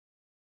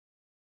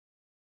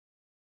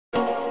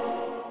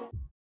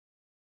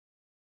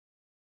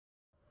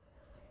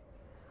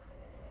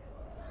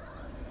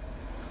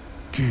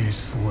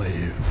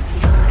Kislev.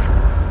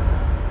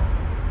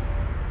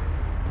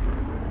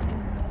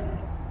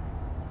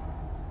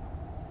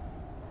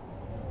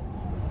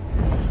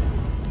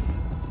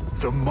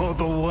 The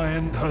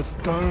motherland has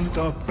turned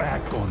her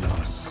back on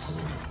us.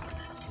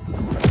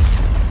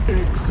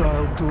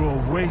 Exiled to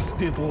a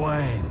wasted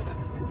land.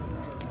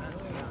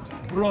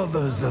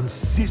 Brothers and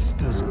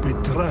sisters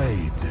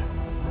betrayed.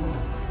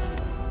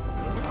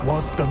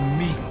 Whilst the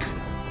meek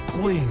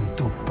cling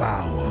to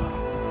power.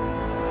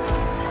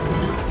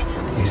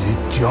 Is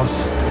it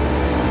just?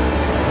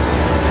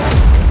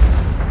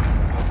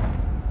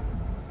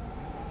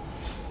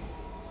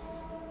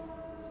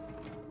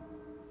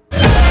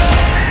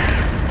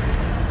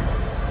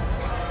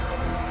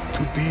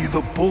 To be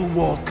the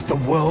bulwark the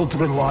world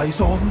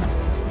relies on?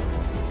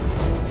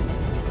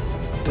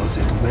 Does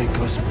it make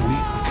us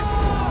weak?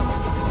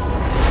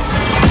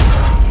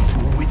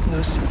 To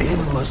witness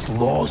endless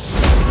loss?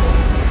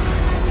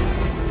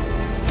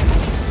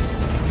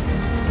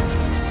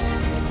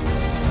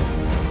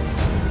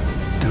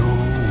 Do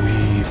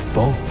we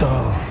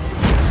falter?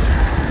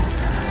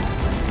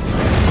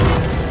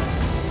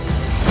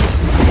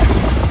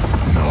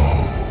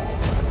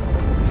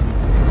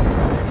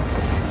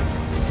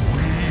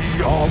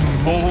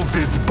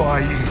 Molded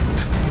by it.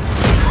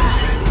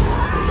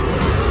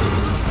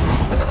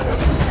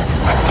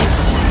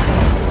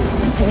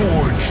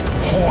 Forged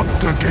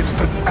hot against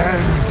an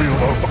anvil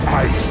of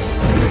ice.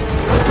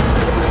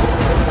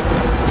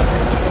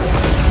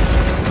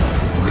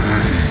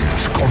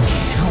 Rage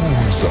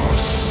consumes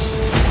us.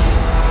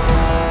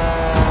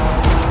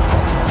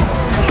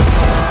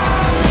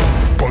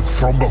 But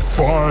from the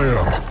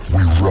fire,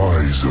 we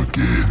rise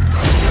again.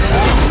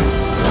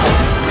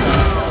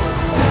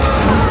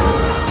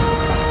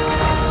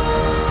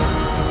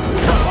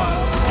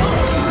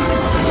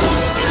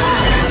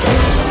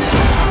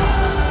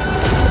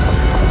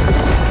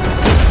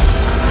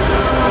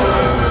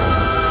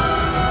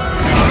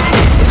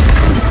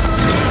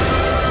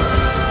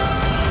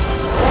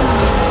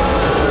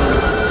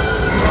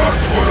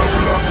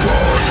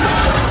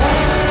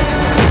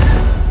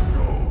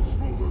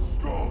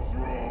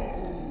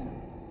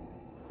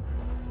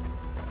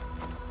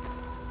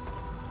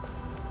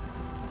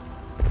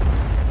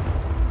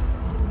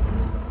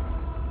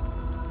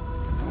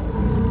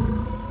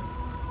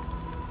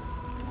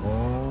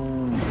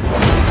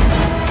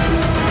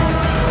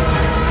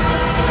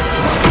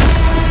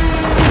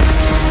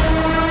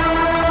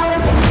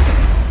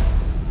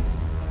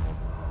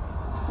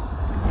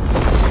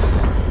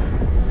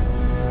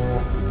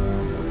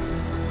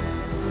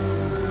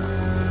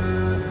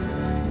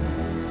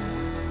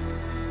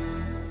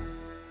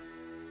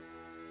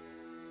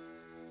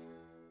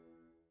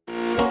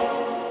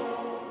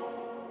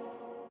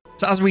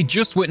 So as we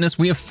just witnessed,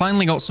 we have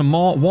finally got some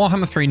more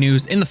Warhammer 3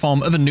 news in the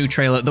form of a new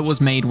trailer that was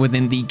made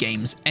within the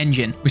game's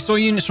engine. We saw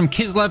units from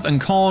Kislev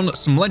and Khorne,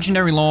 some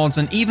legendary lords,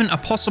 and even a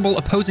possible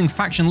opposing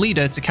faction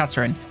leader to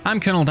Katerin. I'm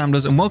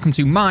COLONELDAMNEDERS and welcome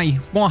to my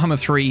Warhammer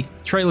 3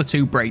 Trailer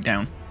 2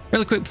 breakdown.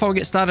 Really quick before we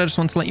get started, I just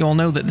want to let you all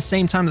know that at the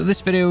same time that this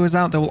video is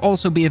out, there will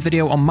also be a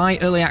video on my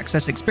early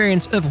access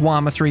experience of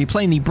Warhammer 3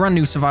 playing the brand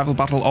new survival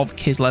battle of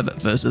Kislev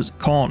versus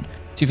Khorne.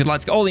 So if you'd like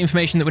to get all the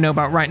information that we know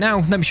about right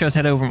now, then be sure to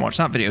head over and watch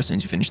that video as soon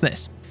as you finish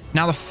this.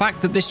 Now, the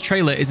fact that this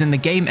trailer is in the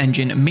game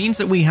engine means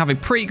that we have a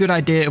pretty good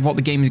idea of what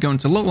the game is going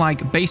to look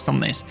like based on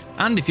this,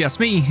 and if you ask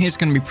me, it's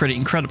going to be pretty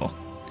incredible.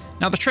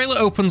 Now, the trailer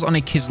opens on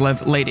a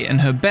Kislev lady and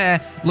her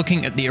bear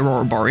looking at the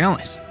Aurora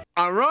Borealis.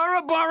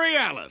 Aurora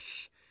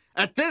Borealis!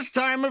 At this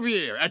time of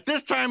year, at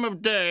this time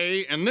of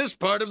day, in this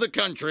part of the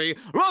country,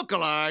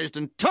 localized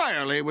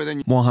entirely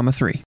within Warhammer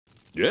 3.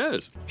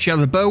 Yes. She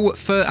has a bow,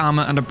 fur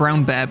armor, and a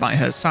brown bear by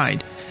her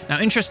side. Now,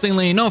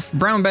 interestingly enough,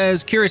 brown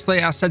bears,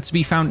 curiously, are said to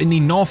be found in the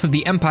north of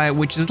the Empire,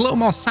 which is a little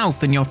more south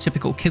than your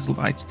typical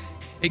Kislevites.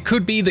 It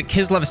could be that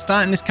Kislev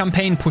starting this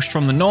campaign pushed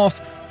from the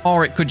north,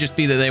 or it could just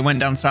be that they went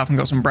down south and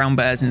got some brown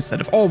bears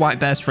instead of all white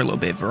bears for a little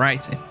bit of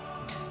variety.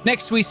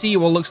 Next, we see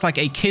what looks like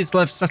a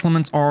Kislev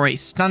settlement or a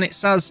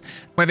stanitsas.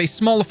 We have a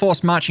smaller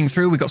force marching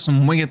through. We got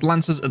some winged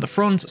lancers at the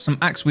front, some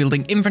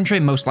axe-wielding infantry,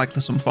 most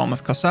likely some form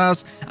of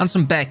cossars, and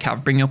some bear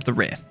cav bringing up the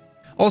rear.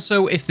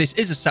 Also, if this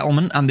is a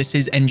settlement and this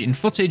is engine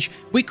footage,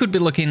 we could be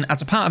looking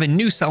at a part of a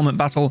new settlement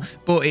battle,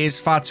 but it is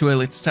far too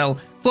early to tell.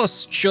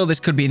 Plus, sure, this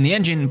could be in the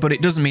engine, but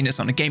it doesn't mean it's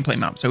on a gameplay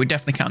map, so we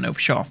definitely can't know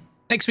for sure.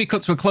 Next, we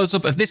cut to a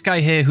close-up of this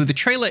guy here, who the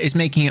trailer is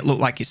making it look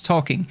like he's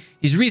talking.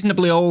 He's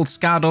reasonably old,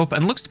 scarred up,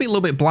 and looks to be a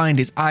little bit blind.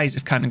 His eyes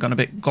have kind of gone a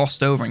bit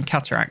glossed over and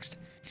cataracted.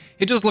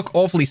 It does look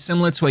awfully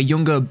similar to a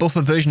younger,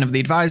 buffer version of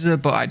the advisor,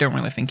 but I don't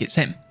really think it's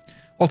him.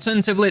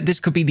 Alternatively, this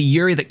could be the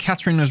Yuri that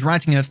Katerin was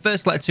writing her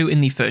first letter to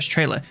in the first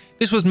trailer.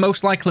 This would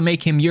most likely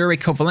make him Yuri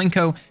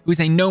Kovalenko, who is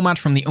a nomad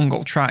from the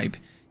Ungol tribe.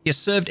 He has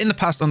served in the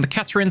past under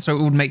Katerin, so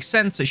it would make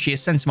sense that she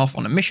has sent him off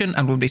on a mission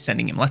and would be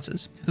sending him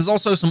letters. There's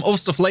also some other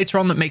stuff later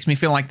on that makes me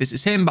feel like this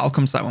is him, but I'll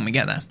come to that when we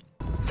get there.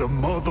 The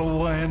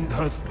motherland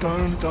has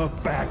turned her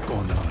back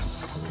on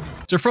us.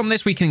 So from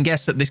this, we can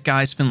guess that this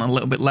guy's feeling a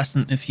little bit less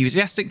than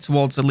enthusiastic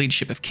towards the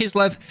leadership of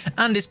Kislev,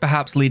 and is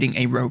perhaps leading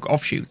a rogue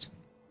offshoot.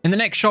 In the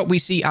next shot, we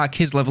see our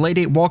Kislev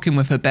lady walking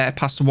with her bear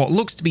past what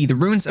looks to be the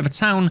ruins of a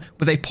town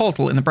with a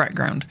portal in the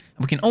background,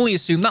 and we can only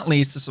assume that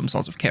leads to some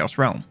sort of Chaos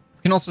realm.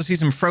 We can also see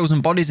some frozen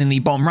bodies in the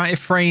bottom right of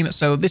frame,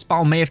 so this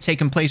battle may have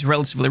taken place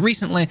relatively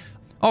recently,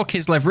 or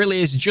Kislev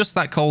really is just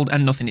that cold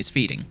and nothing is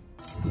feeding.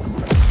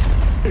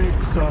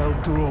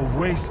 Exiled to a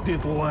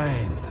wasted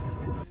land.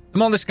 The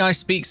more this guy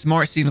speaks, the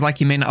more it seems like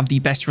he may not have the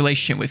best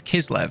relationship with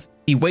Kislev.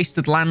 The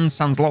wasted land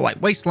sounds a lot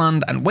like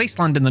wasteland, and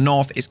wasteland in the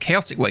north is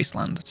chaotic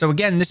wasteland. So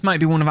again, this might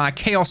be one of our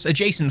chaos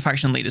adjacent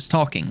faction leaders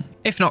talking.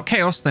 If not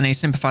chaos, then a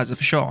sympathizer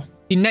for sure.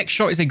 The next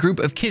shot is a group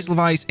of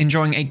Kislevites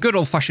enjoying a good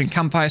old-fashioned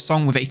campfire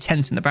song with a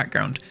tent in the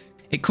background.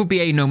 It could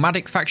be a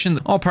nomadic faction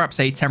or perhaps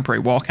a temporary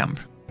war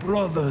camp.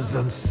 Brothers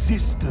and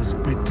sisters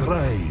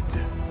betrayed.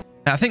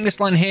 Now, I think this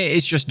line here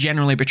is just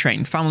generally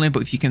betraying family,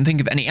 but if you can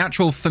think of any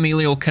actual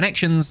familial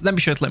connections, then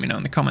be sure to let me know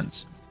in the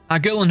comments. Our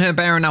girl and her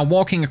bear are now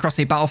walking across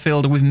a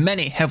battlefield with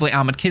many heavily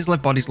armoured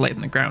Kislev bodies laid on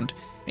the ground.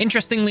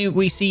 Interestingly,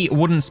 we see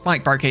wooden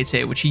spike barricades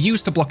here, which are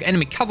used to block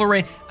enemy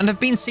cavalry and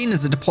have been seen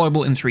as a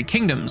deployable in 3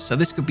 kingdoms, so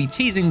this could be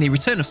teasing the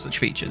return of such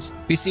features.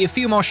 We see a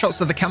few more shots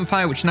of the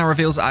campfire, which now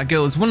reveals that our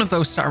girl is one of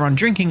those sat around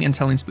drinking and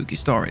telling spooky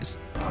stories.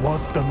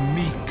 Was the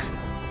meek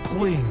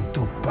cling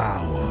to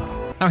power?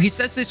 Now, he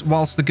says this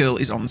whilst the girl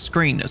is on the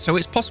screen, so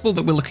it's possible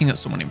that we're looking at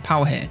someone in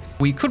power here.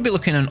 We could be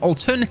looking at an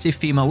alternative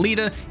female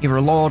leader, either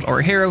a lord or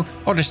a hero,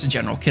 or just a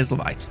general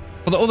Kislevite.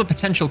 For the other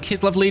potential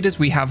Kislev leaders,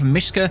 we have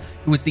Mishka,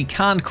 who was the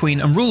Khan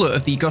queen and ruler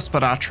of the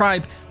Gospodar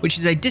tribe, which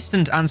is a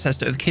distant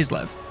ancestor of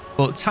Kislev.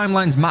 But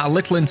timelines matter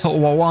little in Total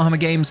War Warhammer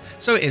games,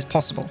 so it is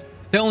possible.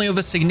 The only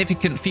other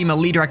significant female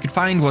leader I could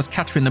find was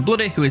Catherine the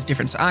Bloody, who is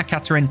different to our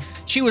Catherine.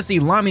 She was the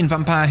Larmian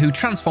vampire who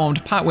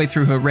transformed partway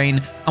through her reign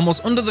and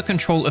was under the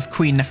control of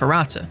Queen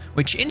Neferata,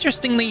 which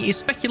interestingly is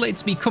speculated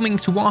to be coming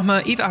to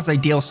Warhammer either as a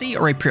DLC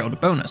or a pre-order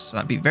bonus, so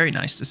that'd be very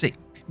nice to see.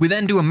 We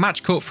then do a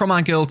match cut from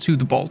our girl to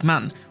the bald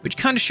man, which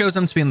kind of shows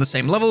them to be on the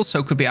same level,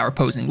 so could be our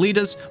opposing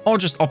leaders, or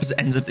just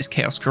opposite ends of this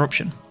chaos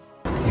corruption.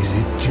 Is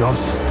it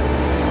just?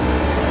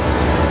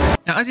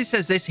 Now, as he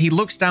says this, he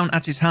looks down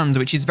at his hands,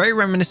 which is very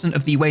reminiscent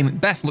of the way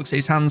Macbeth looks at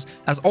his hands,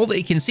 as all that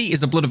he can see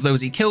is the blood of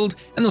those he killed,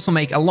 and this will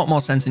make a lot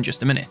more sense in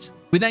just a minute.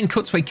 We then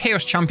cut to a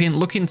Chaos Champion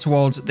looking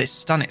towards this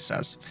stand, it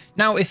says.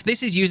 Now, if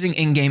this is using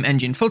in-game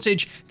engine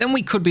footage, then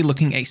we could be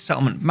looking at a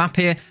settlement map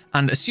here,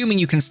 and assuming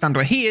you can stand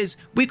where he is,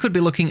 we could be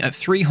looking at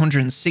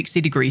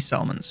 360-degree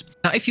settlements.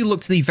 Now, if you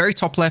look to the very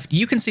top left,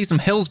 you can see some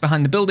hills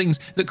behind the buildings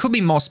that could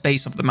be more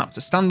space of the map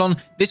to stand on.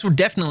 This would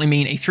definitely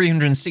mean a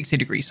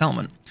 360-degree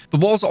settlement. The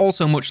walls are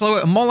also much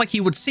lower and more like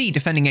you would see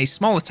defending a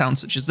smaller town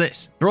such as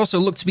this. There also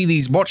look to be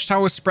these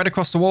watchtowers spread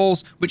across the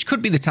walls, which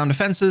could be the town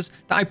defences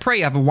that I pray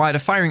have a wider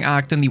firing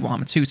arc than the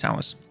Warhammer 2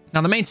 towers.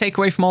 Now, the main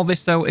takeaway from all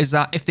this though is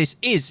that if this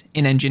is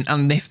in-engine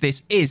and if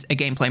this is a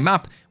gameplay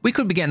map, we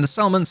could be getting the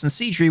settlements and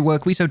siege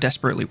rework we so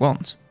desperately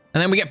want.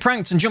 And then we get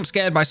pranked and jump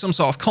scared by some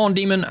sort of corn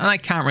demon, and I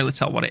can't really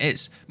tell what it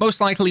is. Most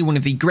likely one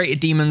of the greater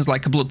demons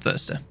like a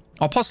bloodthirster,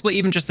 or possibly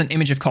even just an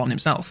image of Khorne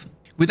himself.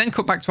 We then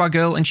cut back to our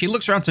girl and she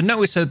looks around to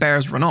notice her bear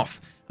has run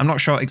off. I'm not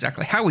sure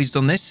exactly how he's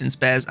done this, since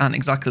bears aren't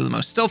exactly the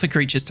most stealthy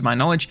creatures to my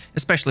knowledge,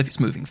 especially if it's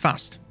moving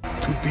fast.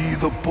 To be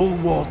the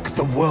bulwark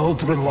the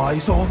world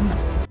relies on?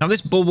 Now,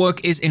 this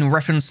bulwark is in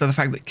reference to the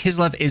fact that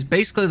Kislev is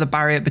basically the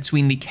barrier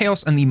between the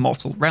Chaos and the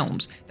Mortal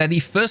realms. They're the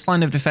first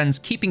line of defense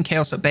keeping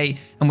Chaos at bay,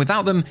 and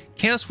without them,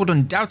 Chaos would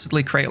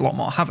undoubtedly create a lot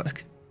more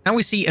havoc. Now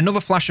we see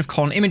another flash of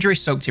Khorne imagery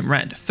soaked in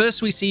red.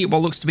 First we see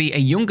what looks to be a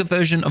younger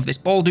version of this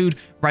bald dude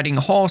riding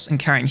a horse and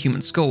carrying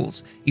human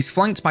skulls. He's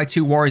flanked by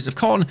 2 warriors of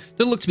Khorne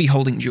that look to be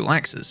holding dual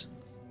axes.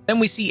 Then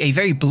we see a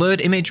very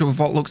blurred image of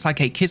what looks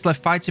like a Kislev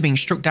fighter being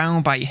struck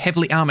down by a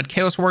heavily armoured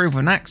Chaos warrior with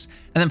an axe,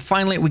 and then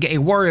finally we get a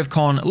warrior of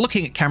Khorne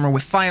looking at camera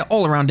with fire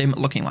all around him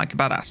looking like a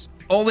badass.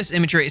 All this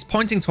imagery is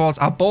pointing towards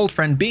our bald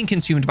friend being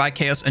consumed by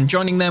Chaos and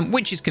joining them,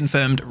 which is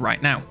confirmed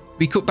right now.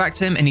 We cut back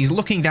to him and he's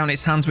looking down at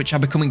his hands, which are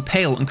becoming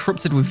pale and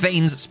corrupted with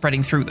veins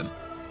spreading through them.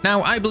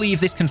 Now, I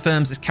believe this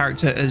confirms this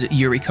character as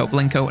Yuri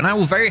Kovalenko, and I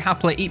will very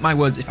happily eat my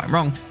words if I'm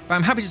wrong, but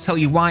I'm happy to tell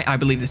you why I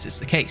believe this is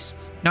the case.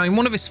 Now, in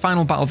one of his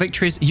final battle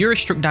victories, Yuri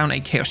struck down a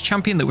Chaos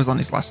Champion that was on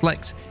his last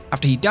legs.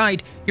 After he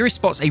died, Yuri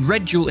spots a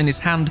red jewel in his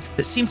hand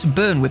that seemed to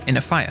burn with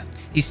inner fire.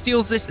 He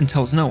steals this and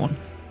tells no one.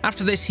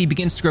 After this, he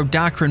begins to grow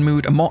darker in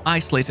mood and more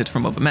isolated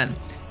from other men.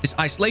 This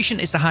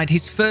isolation is to hide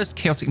his first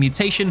chaotic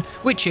mutation,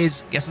 which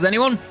is, guesses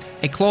anyone?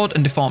 A clawed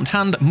and deformed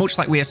hand, much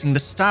like we are seeing the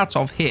start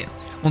of here.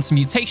 Once the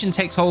mutation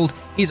takes hold,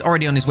 he's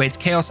already on his way to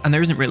chaos and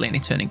there isn't really any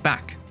turning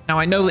back. Now,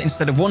 I know that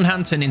instead of one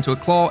hand turning into a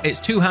claw, it's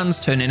 2 hands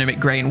turning a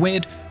bit grey and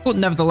weird, but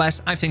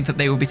nevertheless, I think that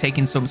they will be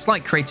taking some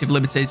slight creative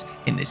liberties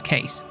in this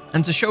case.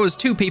 And to show us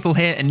 2 people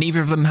here and neither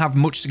of them have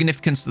much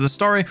significance to the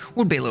story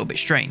would be a little bit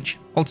strange.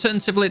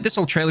 Alternatively, this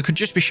whole trailer could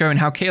just be showing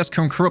how chaos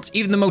can corrupt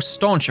even the most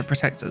staunch of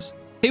protectors.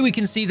 Here we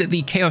can see that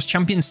the Chaos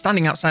Champion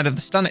standing outside of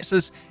the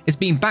Stannitzes is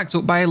being backed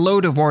up by a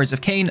load of Warriors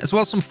of Cain, as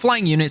well as some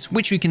flying units,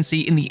 which we can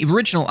see in the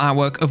original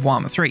artwork of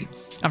Warhammer 3.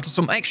 After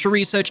some extra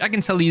research, I can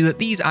tell you that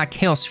these are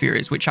Chaos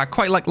Furies, which are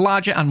quite like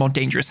larger and more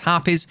dangerous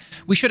harpies.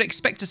 We should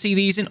expect to see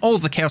these in all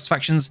of the Chaos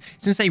factions,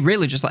 since they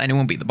really just let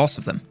anyone be the boss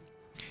of them.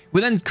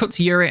 We then cut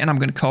to Yuri, and I'm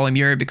going to call him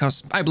Yuri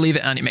because I believe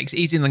it and it makes it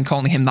easier than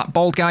calling him that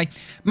bald guy,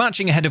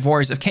 marching ahead of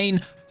Warriors of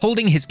Khaine,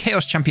 holding his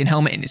Chaos Champion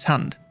helmet in his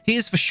hand. He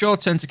is for sure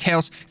turned to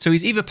Chaos, so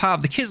he's either part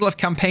of the Kislev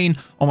campaign,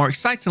 or more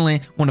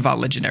excitingly, one of our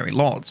legendary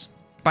lords.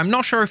 But I'm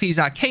not sure if he's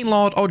our Khaine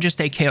Lord or just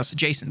a Chaos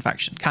adjacent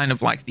faction, kind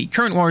of like the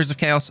current Warriors of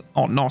Chaos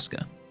or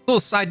Norska. Little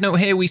side note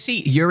here, we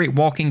see Yuri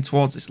walking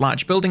towards this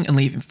large building and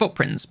leaving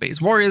footprints, but his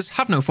warriors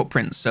have no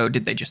footprints, so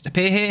did they just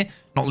appear here,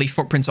 not leave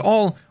footprints at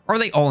all, or are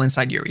they all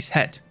inside Yuri's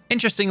head?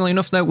 Interestingly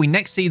enough though, we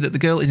next see that the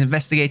girl is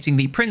investigating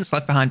the prints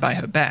left behind by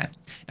her bear.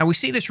 Now we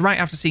see this right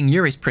after seeing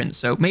Yuri's prints,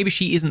 so maybe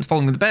she isn't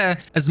following the bear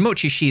as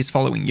much as she is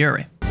following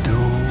Yuri. Do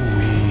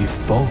we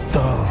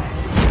falter?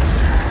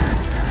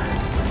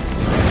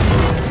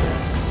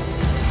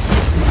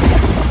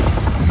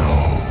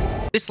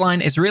 This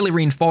line is really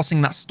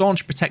reinforcing that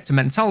staunch protector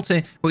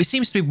mentality, but he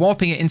seems to be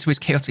warping it into his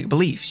chaotic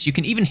beliefs. You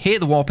can even hear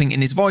the warping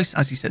in his voice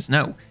as he says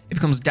no. It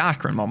becomes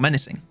darker and more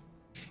menacing.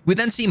 We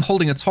then see him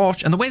holding a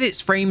torch, and the way that it's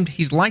framed,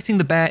 he's lighting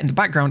the bear in the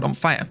background on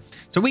fire.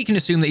 So we can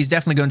assume that he's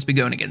definitely going to be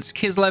going against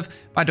Kislev,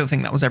 but I don't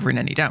think that was ever in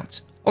any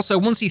doubt. Also,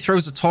 once he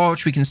throws the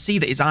torch, we can see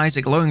that his eyes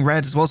are glowing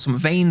red as well as some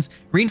veins,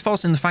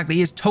 reinforcing the fact that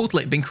he is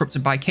totally been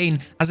corrupted by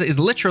Khaine, as it is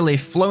literally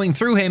flowing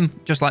through him,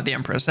 just like the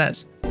Emperor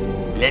says.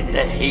 Let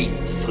the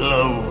hate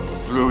flow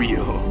through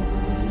you.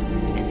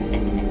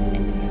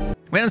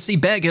 We then see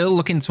Bear Girl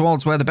looking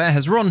towards where the bear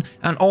has run,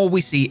 and all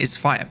we see is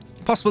fire.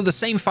 Possibly the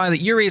same fire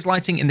that Yuri is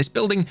lighting in this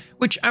building,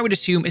 which I would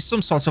assume is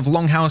some sort of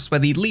longhouse where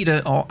the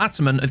leader or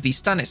ataman of the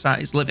Stanitsar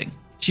is living.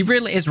 She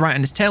really is right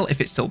on his tail if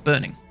it's still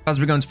burning. As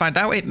we're going to find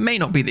out, it may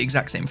not be the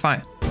exact same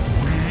fire.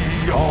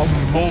 We are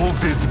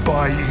molded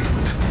by it.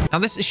 Now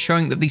this is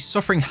showing that the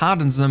suffering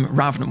hardens them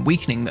rather than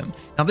weakening them.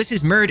 Now this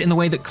is mirrored in the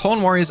way that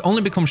Khorne warriors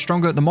only become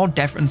stronger the more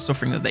death and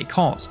suffering that they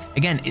cause.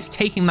 Again, it's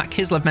taking that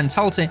Kislev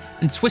mentality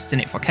and twisting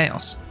it for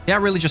chaos. They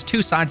are really just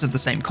two sides of the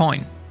same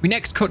coin. We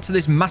next cut to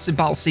this massive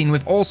battle scene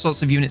with all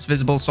sorts of units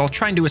visible, so I'll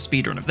try and do a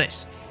speedrun of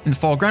this. In the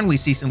foreground, we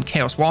see some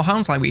Chaos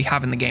Warhounds like we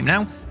have in the game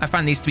now. I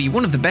find these to be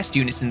one of the best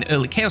units in the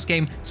early Chaos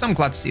game, so I'm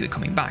glad to see them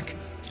coming back.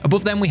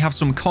 Above them, we have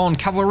some Khorne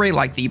cavalry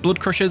like the Blood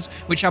Crushers,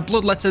 which are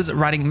bloodletters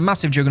riding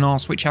massive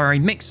juggernauts, which are a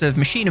mix of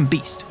machine and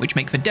beast, which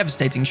make for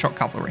devastating shock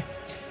cavalry.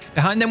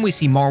 Behind them, we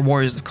see more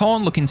Warriors of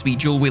Khorne looking to be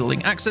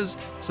dual-wielding axes,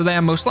 so they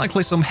are most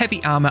likely some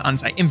heavy armor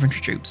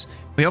anti-infantry troops.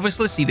 We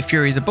obviously see the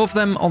Furies above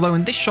them, although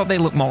in this shot they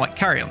look more like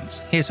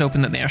carrions. Here's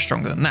hoping that they are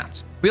stronger than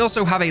that. We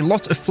also have a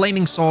lot of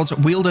flaming swords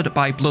wielded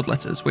by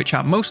bloodletters, which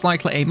are most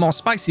likely a more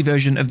spicy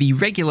version of the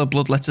regular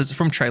bloodletters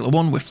from Trailer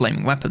 1 with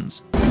flaming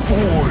weapons.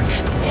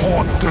 Forged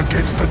hot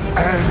against an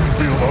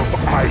anvil of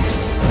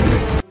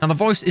ice. Now the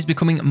voice is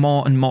becoming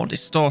more and more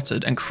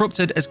distorted and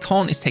corrupted as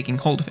Khorne is taking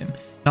hold of him.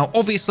 Now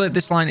obviously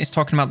this line is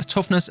talking about the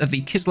toughness of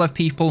the Kislev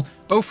people,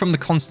 both from the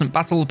constant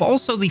battle but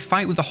also the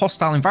fight with the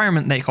hostile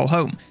environment they call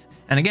home.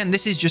 And again,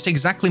 this is just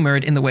exactly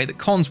mirrored in the way that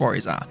Khorne's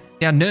warriors are.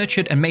 They are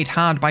nurtured and made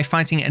hard by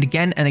fighting it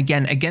again and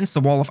again against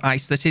the wall of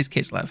ice that is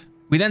Kislev.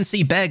 We then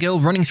see Bear Girl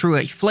running through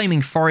a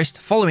flaming forest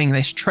following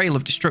this trail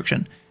of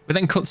destruction. We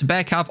then cut to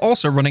Bear Calf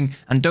also running,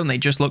 and don't they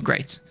just look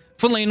great?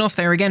 Funnily enough,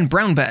 they are again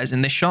brown bears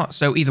in this shot,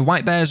 so either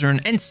white bears are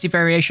an entity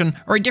variation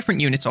or a different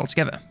unit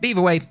altogether. But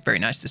either way, very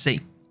nice to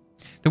see.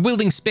 They're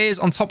wielding spears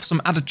on top of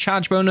some added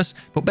charge bonus,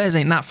 but bears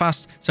ain't that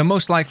fast, so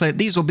most likely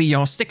these will be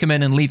your stick 'em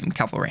in and leave 'em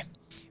cavalry.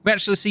 We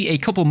actually see a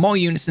couple more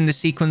units in this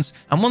sequence,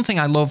 and one thing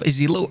I love is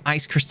the little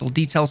ice crystal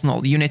details on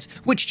all the units,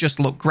 which just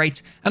look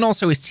great, and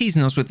also is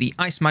teasing us with the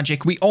ice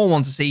magic we all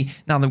want to see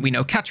now that we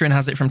know Catherine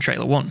has it from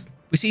Trailer 1.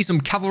 We see some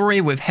cavalry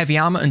with heavy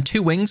armor and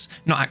 2 wings,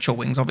 not actual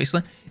wings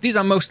obviously. These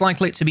are most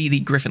likely to be the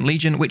Griffin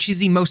Legion, which is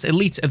the most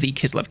elite of the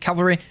Kislev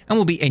cavalry, and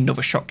will be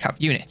another shock cav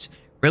unit.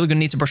 Really gonna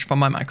need to brush up on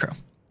my micro.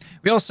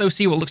 We also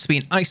see what looks to be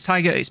an ice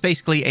tiger. It's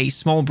basically a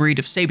small breed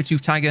of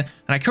saber-tooth tiger,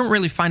 and I couldn't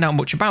really find out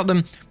much about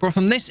them, but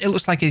from this it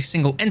looks like a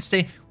single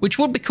entity, which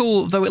would be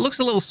cool, though it looks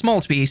a little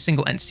small to be a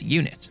single entity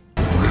unit.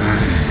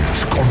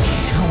 Rage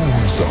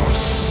consumes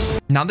us.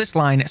 Now this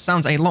line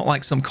sounds a lot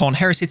like some Khorne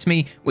heresy to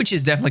me, which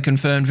is definitely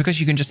confirmed because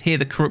you can just hear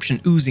the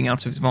corruption oozing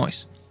out of his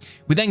voice.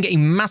 We then get a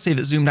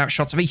massive zoomed out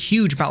shot of a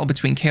huge battle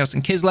between Chaos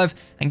and Kislev,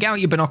 and get out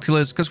your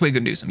binoculars because we're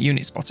going to do some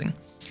unit spotting.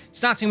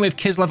 Starting with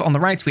Kislev on the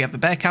right, we have the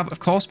Bear Cav, of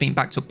course, being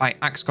backed up by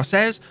Axe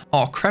Corsairs,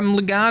 or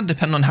Kremligard,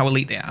 depending on how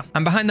elite they are,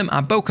 and behind them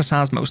are Bow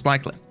Corsairs most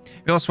likely.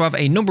 We also have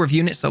a number of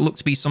units that look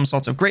to be some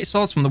sort of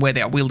greatswords from the way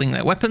they are wielding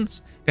their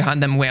weapons.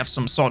 Behind them we have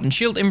some sword and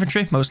shield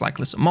infantry, most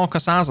likely some more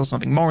Corsairs or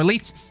something more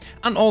elite,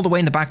 and all the way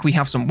in the back we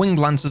have some winged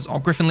lancers or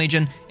Griffin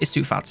Legion. It's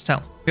too far to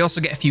tell. We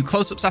also get a few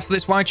close-ups after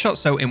this wide shot,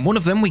 so in one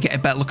of them we get a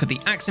better look at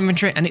the axe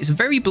infantry, and it's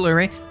very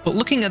blurry, but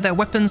looking at their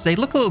weapons they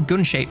look a little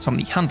gun-shaped on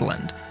the handle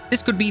end.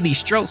 This could be the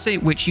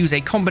Streltsy, which use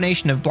a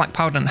combination of black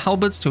powder and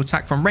halberds to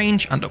attack from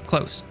range and up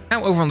close.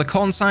 Now over on the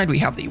Khorne side we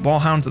have the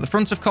Warhounds at the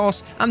front of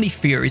course, and the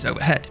Furies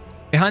overhead.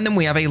 Behind them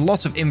we have a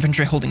lot of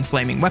infantry holding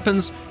flaming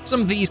weapons.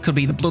 Some of these could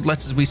be the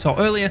bloodletters we saw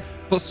earlier,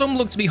 but some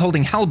look to be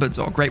holding halberds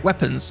or great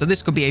weapons, so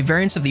this could be a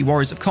variant of the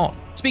Warriors of Khorne.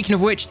 Speaking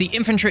of which, the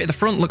infantry at the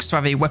front looks to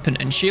have a weapon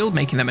and shield,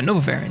 making them another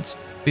variant.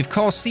 We of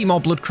course see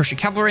more Blood Crusher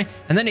cavalry,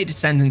 and then it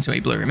descends into a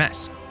blurry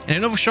mess. In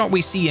another shot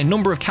we see a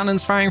number of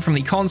cannons firing from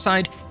the Khorne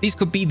side. These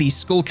could be the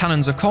Skull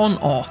Cannons of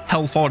Khorne or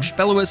Hellforged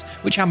Bellowers,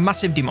 which have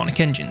massive demonic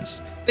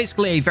engines.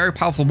 Basically a very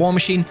powerful war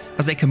machine,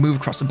 as they can move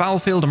across the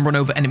battlefield and run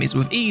over enemies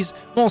with ease,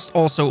 whilst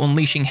also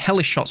unleashing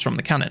hellish shots from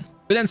the cannon.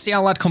 We then see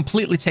our lad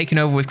completely taken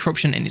over with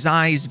corruption in his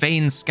eyes,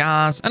 veins,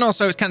 scars, and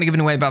also it's kind of given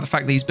away by the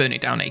fact that he's burning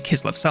down a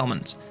Kislev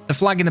settlement. The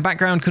flag in the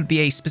background could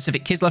be a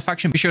specific Kislev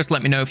faction. Be sure to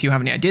let me know if you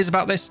have any ideas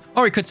about this,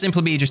 or it could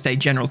simply be just a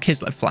general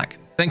Kislev flag.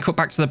 Then cut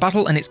back to the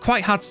battle, and it's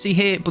quite hard to see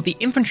here, but the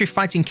infantry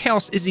fighting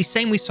chaos is the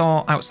same we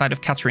saw outside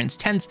of Katerin's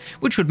tent,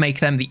 which would make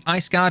them the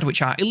Ice Guard,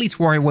 which are elite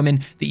warrior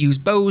women that use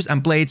bows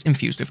and blades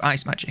infused with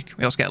ice magic.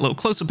 We also get a little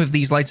close-up of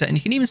these later, and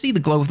you can even see the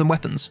glow of the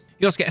weapons.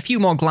 You also get a few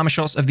more glamour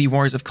shots of the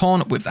Warriors of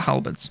Khorne with the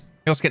halberds.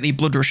 We also get the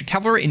Blood Rusher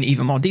cavalry in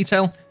even more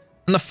detail,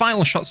 and the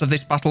final shots of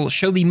this battle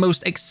show the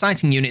most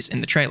exciting units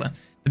in the trailer.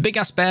 The big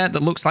ass bear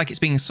that looks like it's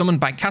being summoned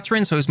by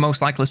Katerin, so it's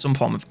most likely some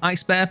form of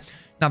ice bear.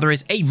 Now there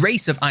is a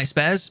race of ice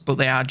bears, but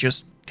they are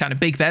just kind of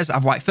big bears that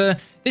have white fur.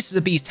 This is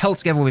a beast held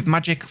together with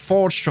magic,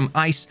 forged from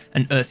ice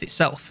and earth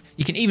itself.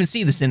 You can even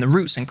see this in the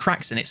roots and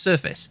cracks in its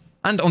surface.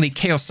 And on the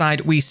Chaos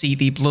side, we see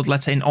the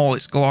Bloodletter in all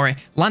its glory,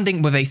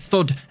 landing with a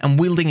thud and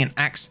wielding an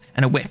axe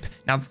and a whip.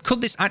 Now, could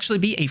this actually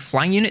be a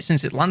flying unit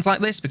since it lands like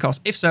this? Because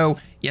if so,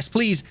 yes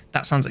please,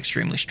 that sounds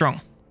extremely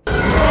strong.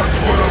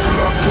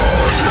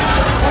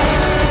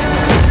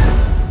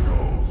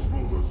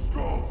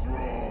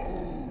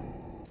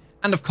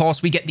 And of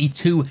course, we get the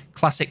two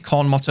classic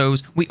Khorne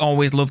mottos. We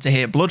always love to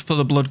hear blood for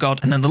the blood god,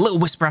 and then the little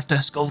whisper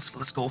after skulls for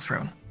the skull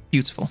throne.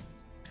 Beautiful.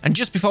 And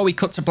just before we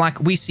cut to black,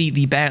 we see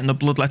the bear and the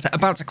bloodletter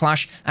about to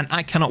clash, and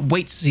I cannot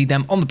wait to see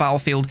them on the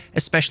battlefield,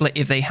 especially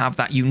if they have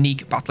that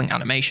unique battling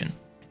animation.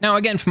 Now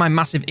again, for my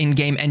massive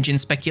in-game engine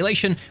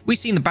speculation, we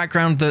see in the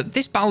background that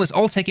this battle is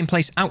all taking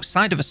place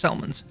outside of a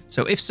settlement.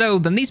 So if so,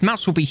 then these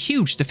maps will be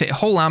huge to fit a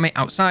whole army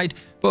outside,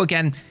 but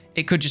again,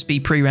 it could just be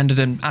pre-rendered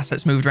and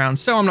assets moved around,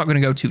 so I'm not going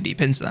to go too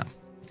deep into that.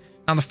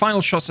 Now, the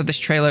final shots of this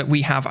trailer,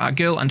 we have our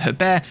girl and her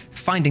bear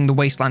finding the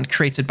wasteland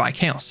created by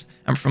Chaos.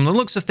 And from the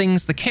looks of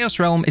things, the Chaos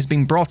realm is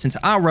being brought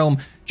into our realm,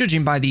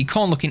 judging by the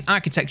Khorne-looking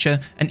architecture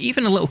and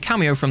even a little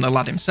cameo from the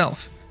lad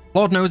himself.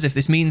 Lord knows if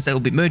this means they'll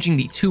be merging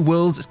the two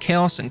worlds as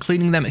Chaos and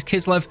cleaning them as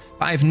Kislev,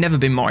 but I've never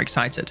been more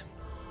excited.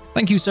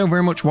 Thank you so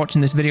very much for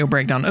watching this video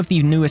breakdown of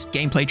the newest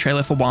gameplay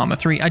trailer for Warhammer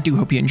 3. I do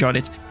hope you enjoyed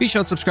it. Be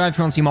sure to subscribe if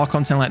you want to see more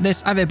content like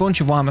this. I have a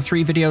bunch of Warhammer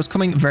 3 videos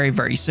coming very,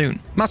 very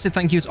soon. Massive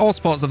thank yous to all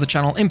supporters of the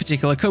channel, in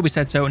particular Kobe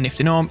Said So and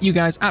Nifty Norm. You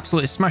guys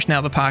absolutely smashed out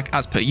of the park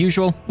as per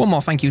usual. One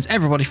more thank yous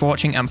everybody for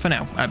watching, and for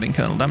now, I've been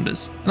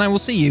COLONELDAMNEDERS, and I will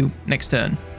see you next turn.